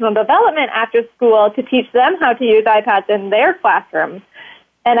professional development after school to teach them how to use iPads in their classrooms.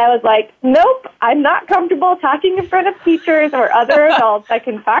 And I was like, nope, I'm not comfortable talking in front of teachers or other adults. I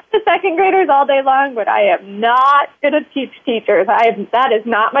can talk to second graders all day long, but I am not going to teach teachers. That is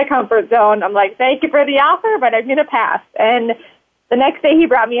not my comfort zone. I'm like, thank you for the offer, but I'm going to pass. And the next day, he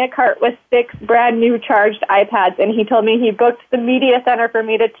brought me a cart with 6 brand new charged iPads, and he told me he booked the media center for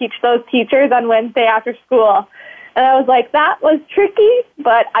me to teach those teachers on Wednesday after school. And I was like, that was tricky,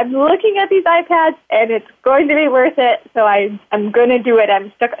 but I'm looking at these iPads, and it's going to be worth it, so I'm going to do it.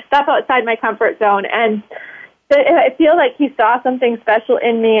 I'm stuck outside my comfort zone. And I feel like he saw something special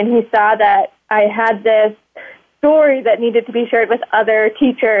in me, and he saw that I had this story that needed to be shared with other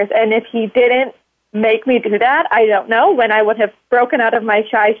teachers, and if he didn't make me do that, I don't know when I would have broken out of my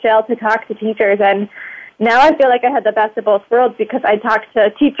shy shell to talk to teachers. And now I feel like I had the best of both worlds because I talk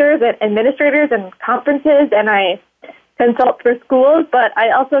to teachers and administrators and conferences, and I consult for schools, but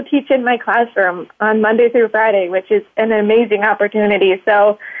I also teach in my classroom on Monday through Friday, which is an amazing opportunity.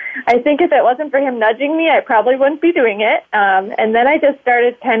 So I think if it wasn't for him nudging me, I probably wouldn't be doing it. And then I just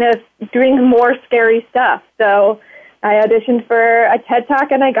started kind of doing more scary stuff. So I auditioned for a TED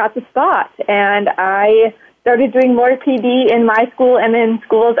Talk and I got the spot. And I started doing more PD in my school and in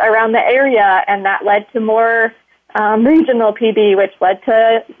schools around the area, and that led to more regional PD, which led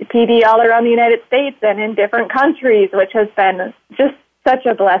to PD all around the United States and in different countries, which has been just such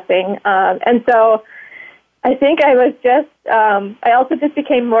a blessing. And so I think I was just, I also just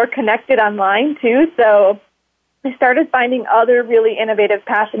became more connected online too. So I started finding other really innovative,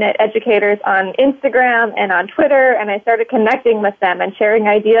 passionate educators on Instagram and on Twitter, and I started connecting with them and sharing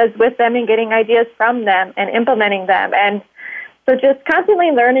ideas with them and getting ideas from them and implementing them. And so just constantly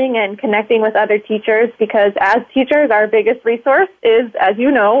learning and connecting with other teachers, because as teachers, our biggest resource is, as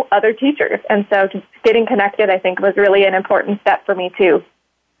you know, other teachers. And so just getting connected, I think, was really an important step for me, too.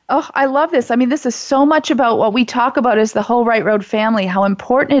 Oh, I love this. I mean, this is so much about what we talk about as the whole Right Road family, how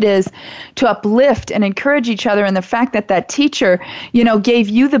important it is to uplift and encourage each other, and the fact that that teacher, gave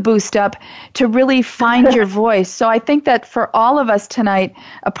you the boost up to really find your voice. So I think that for all of us tonight,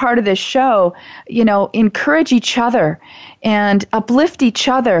 a part of this show, encourage each other and uplift each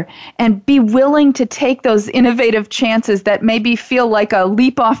other and be willing to take those innovative chances that maybe feel like a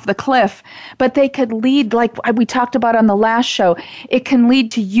leap off the cliff, but they could lead, like we talked about on the last show, it can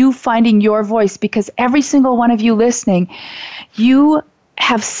lead to you finding your voice, because every single one of you listening, you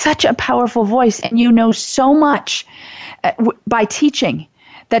have such a powerful voice and you know so much by teaching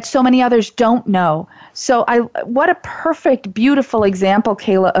that so many others don't know. So what a perfect, beautiful example,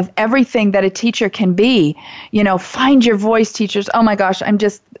 Kayla, of everything that a teacher can be. Find your voice, teachers. Oh my gosh,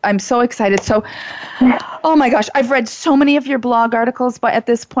 I'm so excited. So, oh my gosh, I've read so many of your blog articles at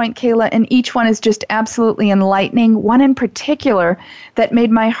this point, Kayla, and each one is just absolutely enlightening. One in particular that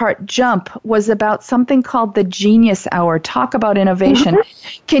made my heart jump was about something called the Genius Hour. Talk about innovation.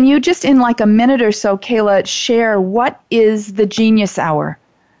 Mm-hmm. Can you just in like a minute or so, Kayla, share what is the Genius Hour?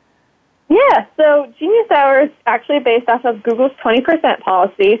 Yeah, so Genius Hour is actually based off of Google's 20%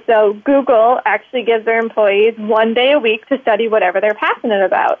 policy. So Google actually gives their employees 1 day a week to study whatever they're passionate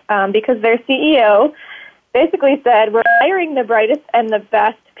about, because their CEO basically said, we're hiring the brightest and the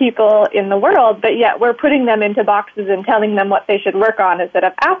best people in the world, but yet we're putting them into boxes and telling them what they should work on instead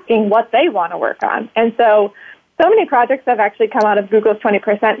of asking what they want to work on. And so many projects have actually come out of Google's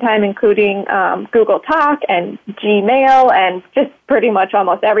 20% time, including Google Talk and Gmail and just pretty much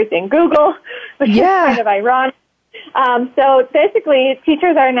almost everything Google, which is kind of ironic. So basically,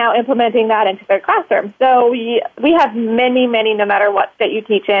 teachers are now implementing that into their classroom. So we have many, no matter what state you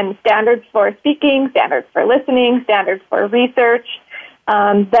teach in, standards for speaking, standards for listening, standards for research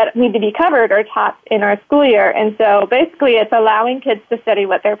that need to be covered or taught in our school year. And so basically, it's allowing kids to study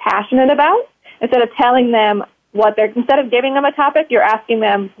what they're passionate about instead of telling them instead of giving them a topic, you're asking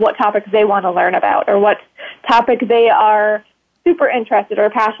them what topics they want to learn about or what topic they are super interested or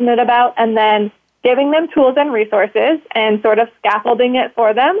passionate about, and then giving them tools and resources and sort of scaffolding it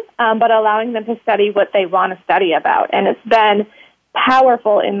for them, but allowing them to study what they want to study about. And it's been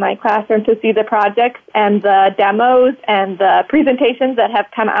powerful in my classroom to see the projects and the demos and the presentations that have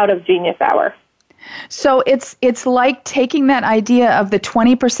come out of Genius Hour. So it's like taking that idea of the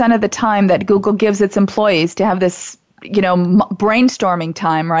 20% of the time that Google gives its employees to have this, brainstorming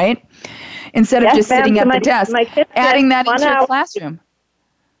time, right? Instead of just sitting at the desk, adding that into your classroom.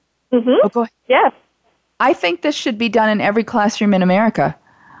 Mm-hmm. Oh, go ahead. Yes. I think this should be done in every classroom in America.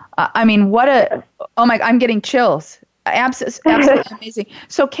 I'm getting chills. Absolutely amazing.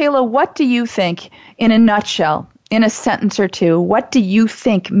 So, Kayla, what do you think, in a nutshell, in a sentence or two, what do you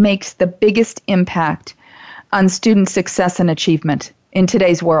think makes the biggest impact on student success and achievement in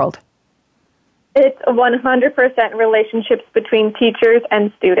today's world? It's 100% relationships between teachers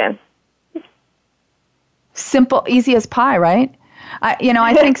and students. Simple, easy as pie, right?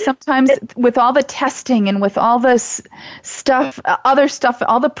 I think sometimes with all the testing and with all this stuff, other stuff,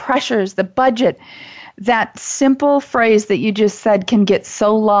 all the pressures, the budget, that simple phrase that you just said can get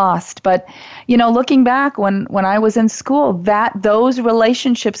so lost. But, looking back when I was in school, those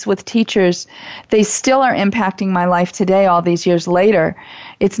relationships with teachers, they still are impacting my life today, all these years later.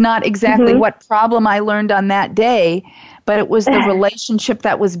 It's not exactly what problem I learned on that day, but it was the relationship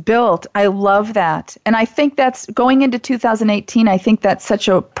that was built. I love that. And I think that's going into 2018, I think that's such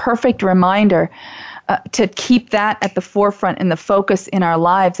a perfect reminder to keep that at the forefront and the focus in our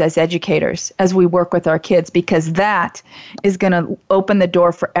lives as educators as we work with our kids, because that is going to open the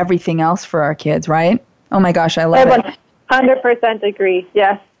door for everything else for our kids, right? Oh my gosh, I love it. 100% agree,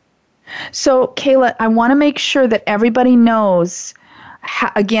 yes. So, Kayla, I want to make sure that everybody knows,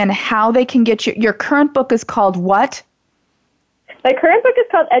 how they can get your current book is called what? My current book is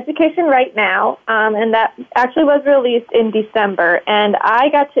called Education Right Now, and that actually was released in December. And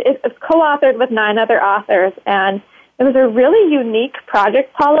it was co-authored with 9 other authors, and it was a really unique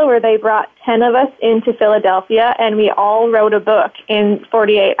project, Paula, where they brought 10 of us into Philadelphia, and we all wrote a book in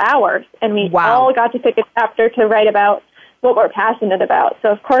 48 hours. And we all got to pick a chapter to write about what we're passionate about.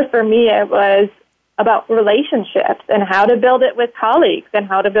 So, of course, for me, it was about relationships and how to build it with colleagues and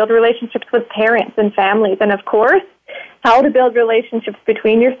how to build relationships with parents and families. And, of course, how to build relationships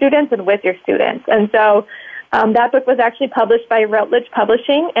between your students and with your students. And so that book was actually published by Routledge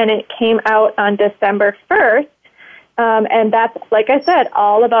Publishing, and it came out on December 1st. And that's, like I said,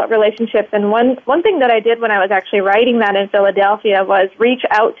 all about relationships. And one thing that I did when I was actually writing that in Philadelphia was reach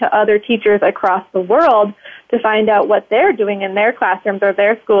out to other teachers across the world to find out what they're doing in their classrooms or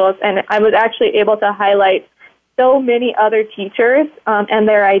their schools. And I was actually able to highlight so many other teachers and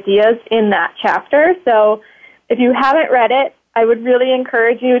their ideas in that chapter. So if you haven't read it, I would really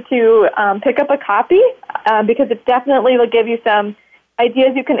encourage you to pick up a copy because it definitely will give you some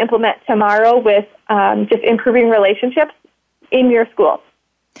ideas you can implement tomorrow with just improving relationships in your school.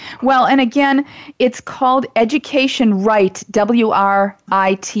 Well, and again, it's called Education Right,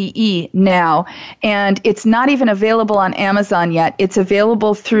 W-R-I-T-E now, and it's not even available on Amazon yet. It's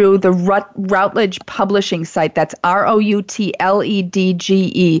available through the Routledge Publishing site. That's Routledge.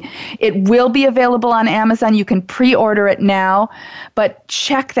 It will be available on Amazon. You can pre-order it now, but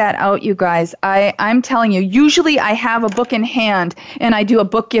check that out, you guys. I'm telling you, usually I have a book in hand and I do a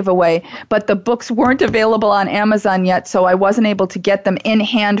book giveaway, but the books weren't available on Amazon yet, so I wasn't able to get them in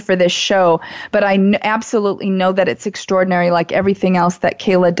hand for this show, but I absolutely know that it's extraordinary, like everything else that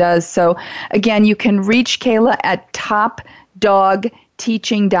Kayla does. So again, you can reach Kayla at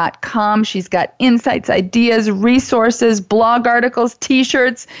topdogteaching.com. She's got insights, ideas, resources, blog articles,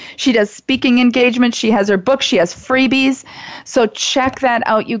 t-shirts. She does speaking engagements. She has her book. She has freebies. So check that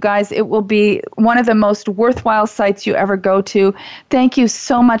out, you guys. It will be one of the most worthwhile sites you ever go to. Thank you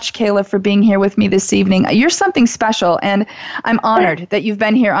so much, Kayla, for being here with me this evening. You're something special, and I'm honored that you've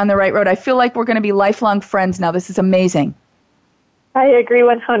been here on The Right Road. I feel like we're going to be lifelong friends now. This is amazing. I agree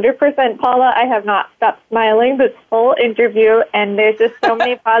 100%, Paula. I have not stopped smiling this whole interview, and there's just so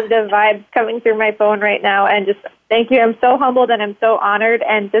many positive vibes coming through my phone right now. And just thank you. I'm so humbled and I'm so honored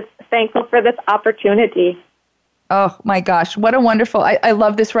and just thankful for this opportunity. Oh, my gosh. What a wonderful, I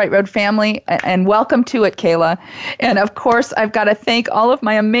love this Right Road family, and welcome to it, Kayla. And, of course, I've got to thank all of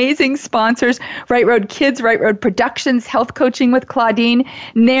my amazing sponsors, Right Road Kids, Right Road Productions, Health Coaching with Claudine,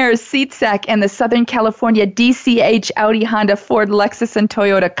 Nares, SeatSack, and the Southern California DCH, Audi, Honda, Ford, Lexus, and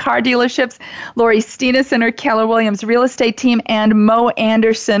Toyota car dealerships, Lori Steenis and her Keller Williams real estate team, and Mo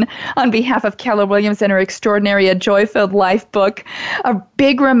Anderson on behalf of Keller Williams and her extraordinary A Joy-Filled Life book. A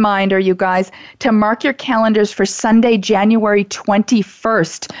big reminder, you guys, to mark your calendars for Sunday, January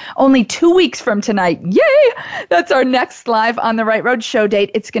 21st, only 2 weeks from tonight. Yay! That's our next live on the Right Road show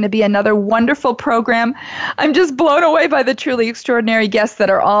date. It's going to be another wonderful program. I'm just blown away by the truly extraordinary guests that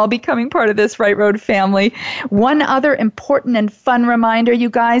are all becoming part of this Right Road family. One other important and fun reminder,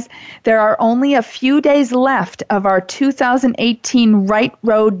 you guys, there are only a few days left of our 2018 Right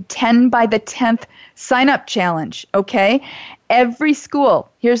Road 10 by the 10th sign-up challenge, okay? Every school,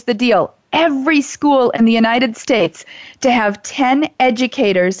 here's the deal, every school in the United States to have 10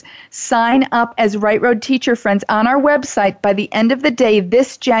 educators sign up as Right Road Teacher Friends on our website by the end of the day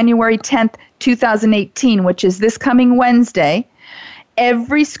this January 10th, 2018, which is this coming Wednesday.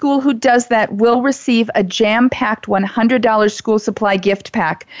 Every school who does that will receive a jam-packed $100 school supply gift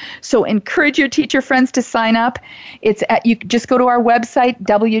pack. So encourage your teacher friends to sign up. You just go to our website,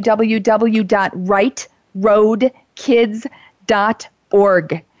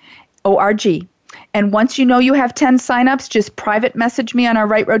 www.rightroadkids.org. O-R-G. And once you know you have 10 signups, just private message me on our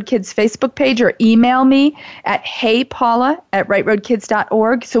Right Road Kids Facebook page or email me at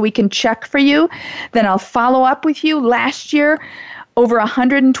heypaula@rightroadkids.org so we can check for you. Then I'll follow up with you. Last year, over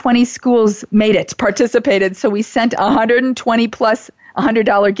 120 schools participated. So we sent 120 plus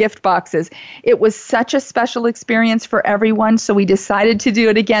 $100 gift boxes. It was such a special experience for everyone, so we decided to do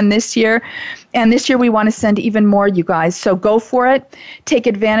it again this year. And this year we want to send even more, you guys. So go for it. Take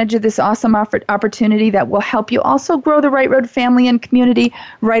advantage of this awesome opportunity that will help you also grow the Right Road family and community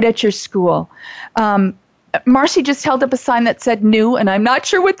right at your school. Marcy just held up a sign that said new, and I'm not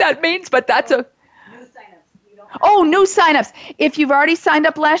sure what that means, but that's a... Oh, new signups. If you've already signed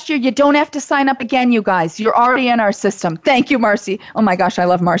up last year, you don't have to sign up again, you guys. You're already in our system. Thank you, Marcy. Oh my gosh, I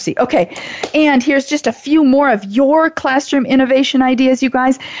love Marcy. Okay, and here's just a few more of your classroom innovation ideas, you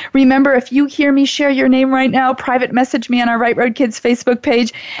guys. Remember, if you hear me share your name right now, private message me on our Right Road Kids Facebook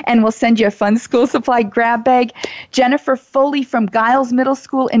page, and we'll send you a fun school supply grab bag. Jennifer Foley from Giles Middle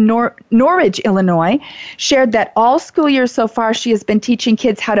School in Norridge, Illinois, shared that all school year so far she has been teaching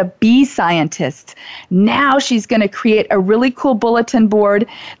kids how to be scientists. Now she's going to create a really cool bulletin board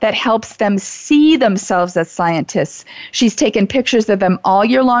that helps them see themselves as scientists. She's taken pictures of them all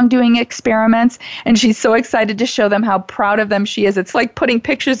year long doing experiments, and she's so excited to show them how proud of them she is. It's like putting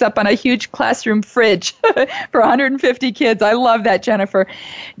pictures up on a huge classroom fridge for 150 kids. I love that, Jennifer.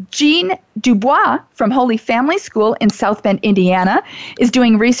 Jean Dubois from Holy Family School in South Bend, Indiana, is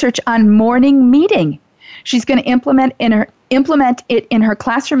doing research on morning meeting. She's going to implement it in her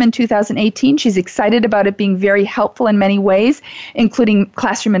classroom in 2018. She's excited about it being very helpful in many ways, including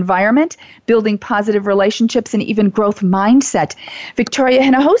classroom environment, building positive relationships, and even growth mindset. Victoria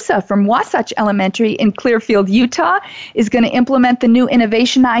Hinojosa from Wasatch Elementary in Clearfield, Utah, is going to implement the new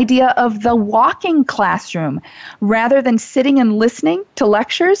innovation idea of the walking classroom. Rather than sitting and listening to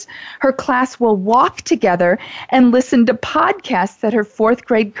lectures, her class will walk together and listen to podcasts that her fourth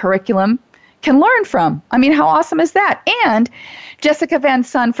grade curriculum can learn from. I mean, how awesome is that? And Jessica Van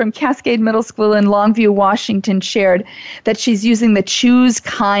Son from Cascade Middle School in Longview, Washington, shared that she's using the Choose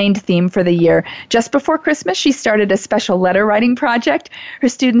Kind theme for the year. Just before Christmas, she started a special letter writing project. Her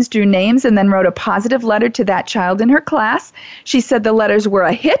students drew names and then wrote a positive letter to that child in her class. She said the letters were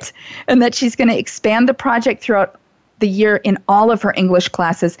a hit and that she's going to expand the project throughout the year in all of her English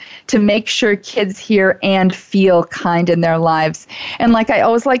classes to make sure kids hear and feel kind in their lives. And like I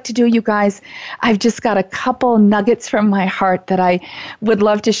always like to do, you guys, I've just got a couple nuggets from my heart that I would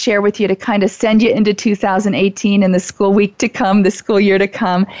love to share with you to kind of send you into 2018 and the school week to come, the school year to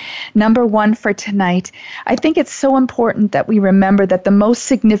come. Number one for tonight, I think it's so important that we remember that the most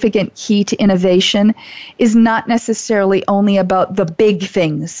significant key to innovation is not necessarily only about the big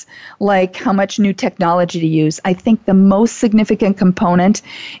things, like how much new technology to use. I think the most significant component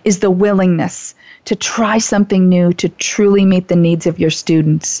is the willingness to try something new to truly meet the needs of your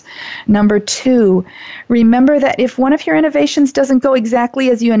students. Number two, remember that if one of your innovations doesn't go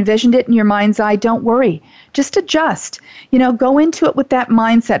exactly as you envisioned it in your mind's eye, don't worry. Just adjust. Go into it with that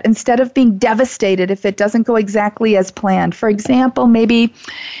mindset instead of being devastated if it doesn't go exactly as planned. For example, maybe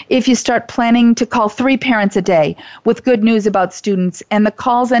if you start planning to call 3 parents a day with good news about students and the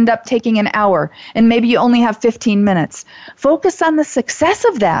calls end up taking an hour and maybe you only have 15 minutes, focus on the success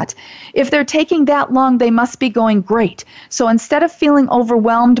of that. If they're taking that long, they must be going great. So instead of feeling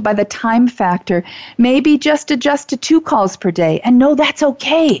overwhelmed by the time factor, maybe just adjust to 2 calls per day and know that's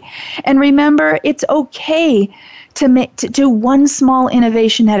okay. And remember, it's okay to do one small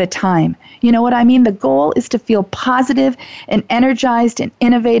innovation at a time. You know what I mean? The goal is to feel positive and energized and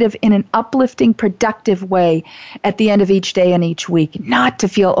innovative in an uplifting, productive way at the end of each day and each week, not to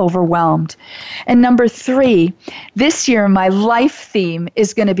feel overwhelmed. And number 3, this year my life theme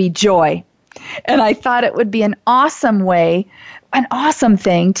is going to be joy. And I thought it would be an awesome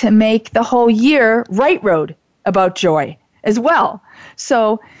thing to make the whole year Right Road about joy as well.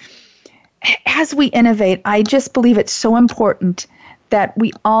 So as we innovate, I just believe it's so important that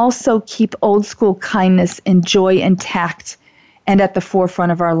we also keep old school kindness and joy intact and at the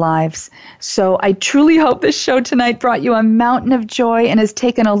forefront of our lives. So I truly hope this show tonight brought you a mountain of joy and has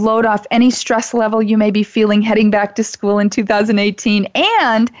taken a load off any stress level you may be feeling heading back to school in 2018,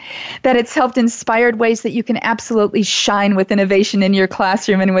 and that it's helped inspired ways that you can absolutely shine with innovation in your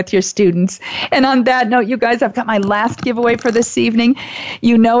classroom and with your students. And on that note, you guys, I've got my last giveaway for this evening.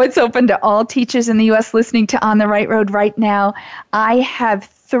 You know it's open to all teachers in the U.S. listening to On the Right Road right now. I have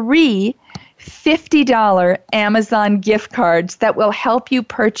 3 $50 Amazon gift cards that will help you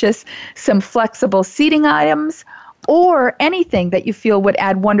purchase some flexible seating items or anything that you feel would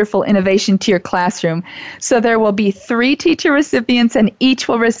add wonderful innovation to your classroom. So there will be 3 teacher recipients, and each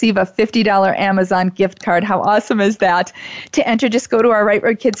will receive a $50 Amazon gift card. How awesome is that? To enter, just go to our Right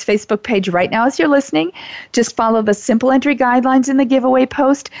Road Kids Facebook page right now as you're listening. Just follow the simple entry guidelines in the giveaway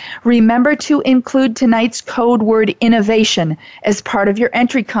post. Remember to include tonight's code word innovation as part of your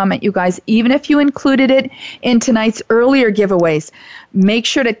entry comment, you guys, even if you included it in tonight's earlier giveaways. Make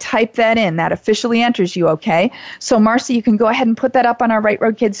sure to type that in. That officially enters you, okay? So, Marcy, you can go ahead and put that up on our Right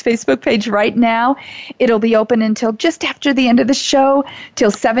Road Kids Facebook page right now. It'll be open until just after the end of the show,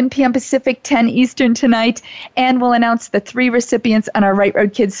 till 7 p.m. Pacific, 10 Eastern tonight, and we'll announce the 3 recipients on our Right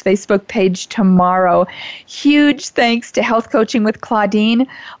Road Kids Facebook page tomorrow. Huge thanks to Health Coaching with Claudine,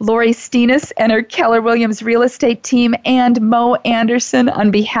 Lori Steenis and her Keller Williams real estate team, and Mo Anderson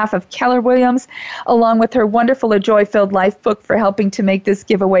on behalf of Keller Williams, along with her wonderful A Joy-Filled Life book for helping to make this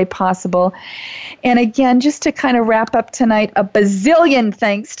giveaway possible. And again, just to kind of wrap up tonight, a bazillion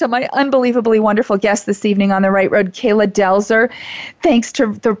thanks to my unbelievably wonderful guest this evening on the Right Road, Kayla Delzer. Thanks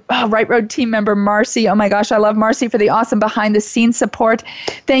to the Right Road team member, Marcy. Oh my gosh, I love Marcy for the awesome behind-the-scenes support.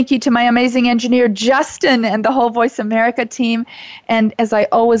 Thank you to my amazing engineer, Justin, and the whole Voice America team. And as I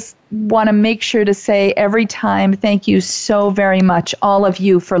always want to make sure to say every time, thank you so very much, all of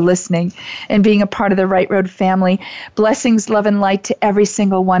you, for listening and being a part of the Right Road family. Blessings, love, and light to every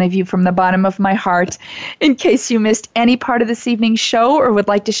single one of you from the bottom of my heart. In case you missed any part of this evening's show or would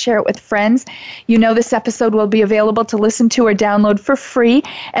like to share it with friends, you know this episode will be available to listen to or download for free,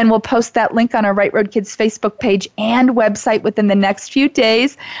 and we'll post that link on our Right Road Kids Facebook page and website within the next few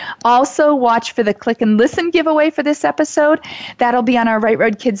days. Also, watch for the Click and Listen giveaway for this episode. That'll be on our Right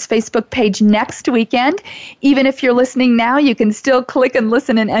Road Kids Facebook page next weekend. Even if you're listening now, you can still click and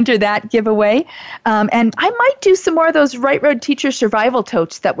listen and enter that giveaway. And I might do some more of those Right Road Teacher Survival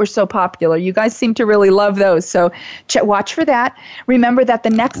Totes that were so popular. You guys seem to really love those, so watch for that. Remember that the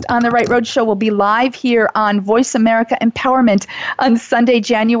next On the Right Road show will be live here on Voice America Empowerment on Sunday,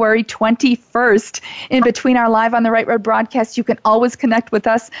 January 21st. In between our live On the Right Road broadcasts, you can always connect with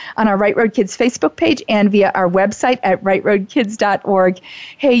us on our Right Road Kids Facebook page and via our website at rightroadkids.org.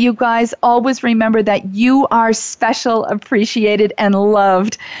 Hey, you guys, always remember that you are special, appreciated, and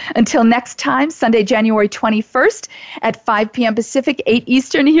loved. Until next time, Sunday, January 21st at 5 p.m. Pacific, 8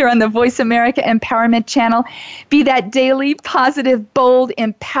 Eastern, here on the Voice America Empowerment Channel. Be that daily, positive, bold,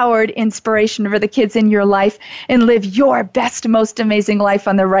 empowered inspiration for the kids in your life and live your best, most amazing life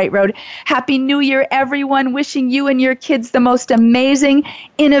on the right road. Happy New Year, everyone. Wishing you and your kids the most amazing,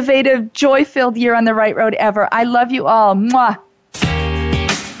 innovative, joy-filled year on the right road ever. I love you all. Mwah.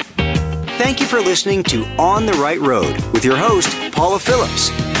 Thank you for listening to On the Right Road with your host, Paula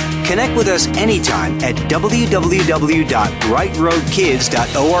Phillips. Connect with us anytime at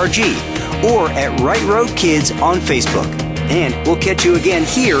www.rightroadkids.org or at Right Road Kids on Facebook. And we'll catch you again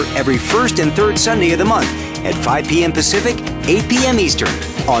here every first and third Sunday of the month at 5 p.m. Pacific, 8 p.m. Eastern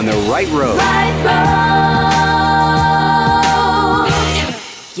on the Right Road. Right Road.